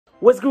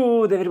What's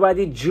good,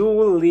 everybody?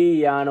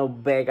 Giuliano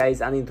back,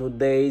 guys, and in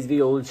today's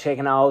video we're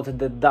checking out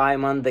the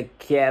Diamond the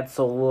Cat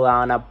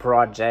Solana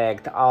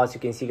project. As you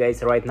can see,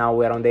 guys, right now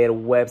we're on their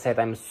website.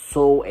 I'm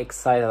so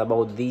excited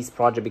about this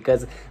project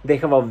because they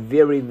have a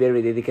very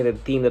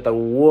dedicated team that are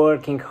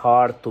working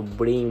hard to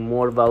bring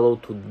more value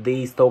to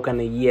this token.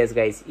 Yes,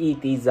 guys,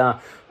 it is a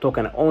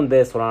token on the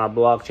Solana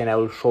blockchain. I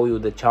will show you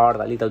the chart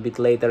a little bit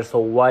later, so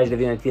watch the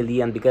video until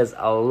the end because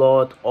a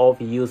lot of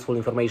useful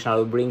information I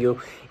will bring you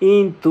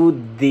into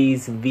this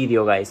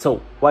video, guys.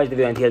 So watch the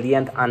video until the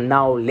end, and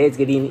now let's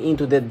get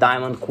into the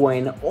Diamond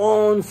coin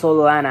on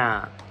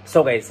Solana.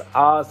 So guys,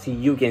 as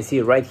you can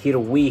see right here,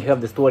 we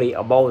have the story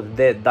about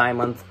the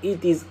diamond.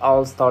 It is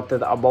all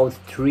started about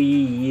 3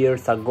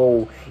 years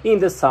ago in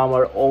the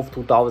summer of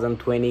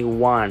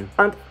 2021,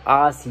 and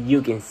as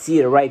you can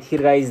see right here,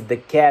 guys, the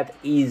cat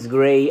is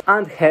gray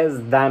and has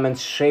diamond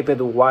shaped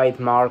white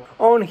mark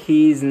on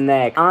his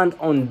neck, and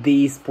on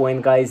this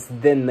point, guys,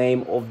 the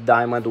name of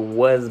diamond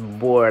was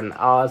born,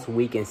 as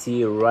we can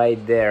see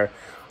right there.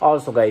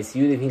 Also, guys,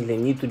 you definitely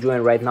need to join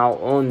right now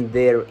on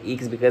their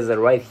X because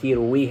right here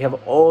we have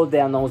all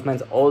the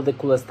announcements, all the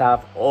cool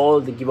stuff,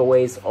 all the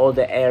giveaways, all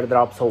the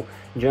airdrops. So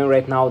join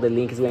right now. The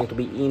link is going to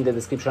be in the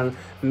description.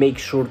 Make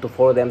sure to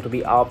follow them to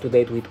be up to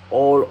date with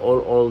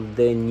all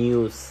the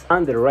news.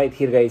 And right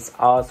here, guys,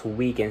 as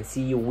we can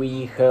see,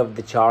 we have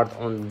the chart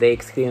on the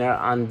screener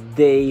and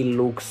they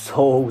look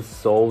so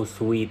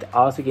sweet.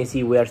 As you can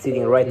see, we are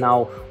sitting right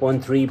now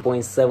on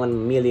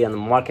 3.7 million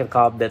market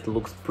cap. That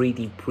looks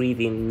pretty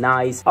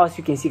nice. As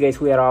you can see, guys,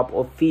 we are up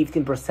of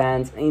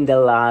 15% in the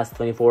last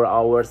 24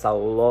 hours. A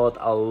lot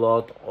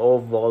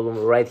of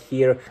volume right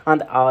here.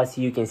 And as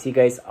you can see,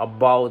 guys,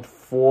 about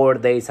 4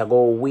 days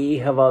ago we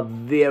have a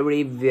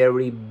very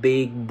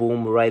big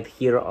boom right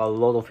here. A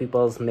lot of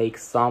people make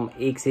some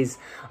X's,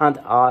 and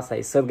as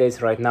I said,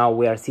 guys, right now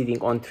we are sitting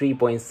on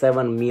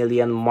 3.7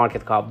 million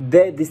market cap.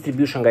 The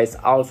distribution, guys,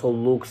 also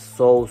looks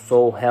so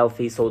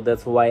healthy, so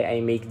that's why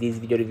I make this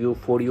video review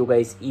for you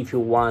guys. If you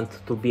want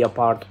to be a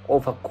part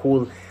of a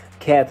cool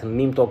cat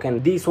meme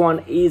token, this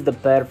one is the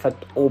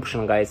perfect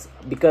option, guys,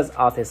 because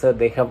as I said,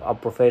 they have a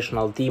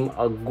professional team,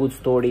 a good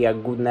story, a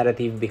good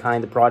narrative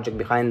behind the project,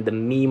 behind the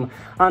meme,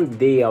 and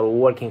they are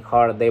working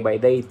hard day by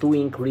day to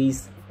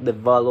increase the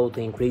value,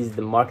 to increase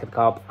the market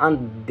cap,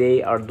 and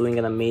they are doing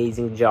an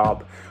amazing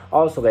job.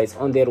 Also, guys,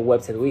 on their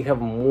website we have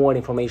more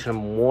information,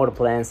 more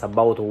plans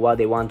about what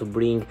they want to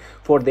bring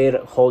for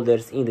their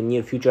holders in the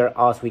near future.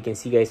 As we can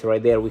see, guys,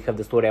 right there we have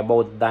the story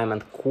about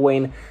Diamond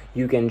coin.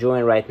 You can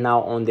join right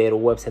now on their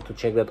website to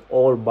check that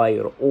all by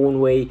your own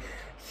way.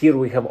 Here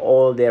we have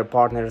all their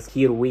partners.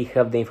 Here we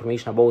have the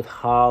information about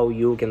how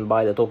you can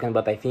buy the token,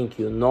 but I think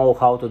you know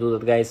how to do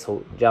that, guys.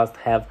 So just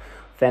have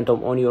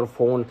Phantom on your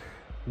phone,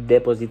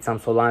 deposit some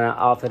Solana.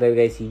 After that,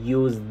 guys,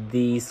 use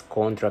this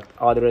contract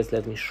address.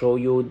 Let me show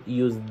you.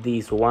 Use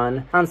this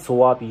one and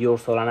swap your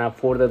Solana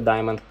for the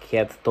Diamond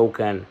Cat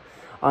token.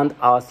 And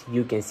as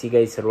you can see,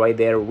 guys, right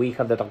there we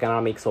have the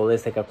tokenomics. So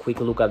let's take a quick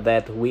look at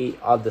that. We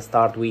at the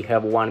start we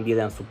have 1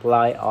 billion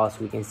supply. As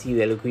we can see,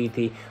 the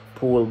liquidity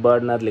pool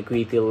burned,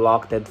 liquidity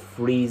locked,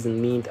 freeze,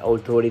 mint,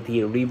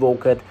 authority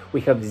revoked. We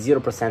have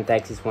 0%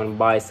 taxes when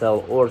buy,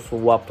 sell or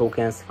swap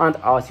tokens. And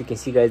as you can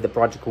see, guys, the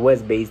project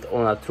was based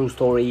on a true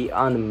story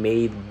and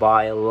made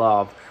by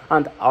love.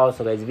 And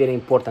also, guys, very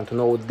important to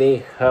know,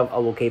 they have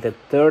allocated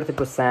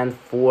 30%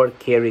 for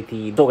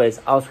charity. So,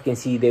 guys, as you can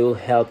see, they will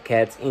help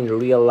cats in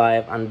real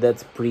life, and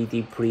that's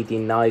pretty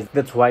nice.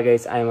 That's why,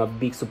 guys, I am a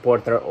big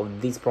supporter of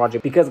this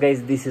project, because,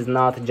 guys, this is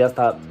not just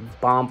a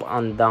pump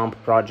and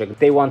dump project.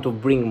 They want to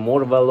bring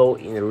more value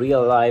in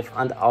real life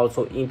and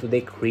also into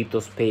the crypto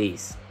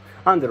space.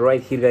 And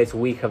right here, guys,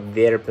 we have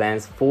their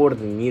plans for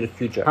the near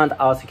future. And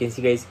as you can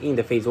see, guys, in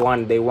the phase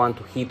 1 they want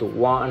to hit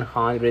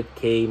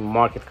 100k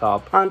market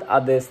cap, and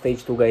at the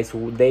stage 2, guys,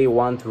 they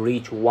want to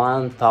reach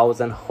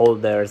 1000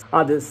 holders.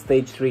 At the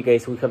stage 3,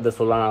 guys, we have the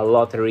Solana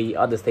lottery.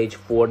 At the stage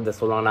 4, the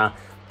Solana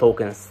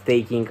token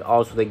staking,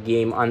 also the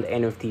game and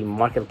NFT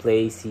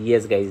marketplace.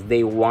 Yes, guys,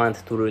 they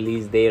want to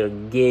release their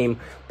game,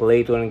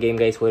 play to earn game,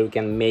 guys, where we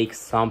can make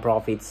some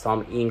profits,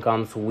 some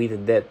incomes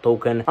with that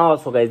token.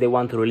 Also, guys, they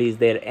want to release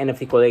their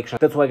NFT collection.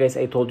 That's why, guys,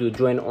 I told you,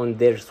 join on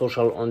their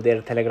social, on their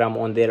Telegram,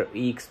 on their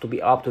X to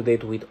be up to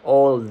date with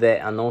all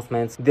the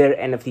announcements. Their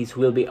NFTs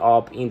will be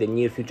up in the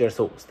near future,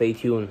 so stay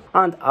tuned.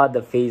 And at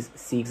the phase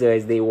 6,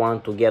 guys, they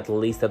want to get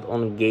listed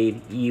on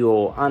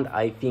Gate.io, and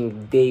I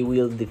think they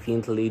will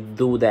definitely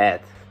do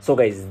that. So,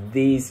 guys,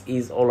 this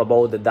is all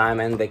about the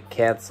Diamond the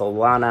Cat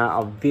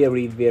Solana, a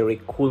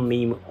very cool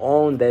meme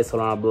on the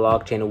Solana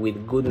blockchain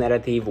with good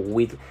narrative,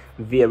 with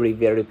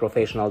very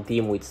professional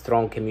team, with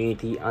strong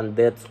community, and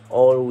that's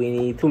all we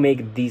need to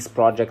make this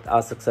project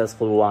a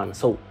successful one.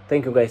 So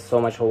thank you guys so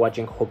much for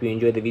watching. Hope you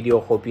enjoyed the video,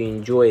 hope you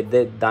enjoyed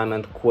the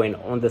Diamond coin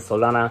on the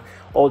Solana.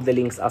 All the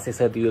links, as I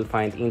said, you will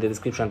find in the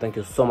description. Thank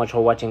you so much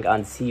for watching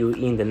and see you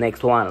in the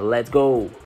next one. Let's go.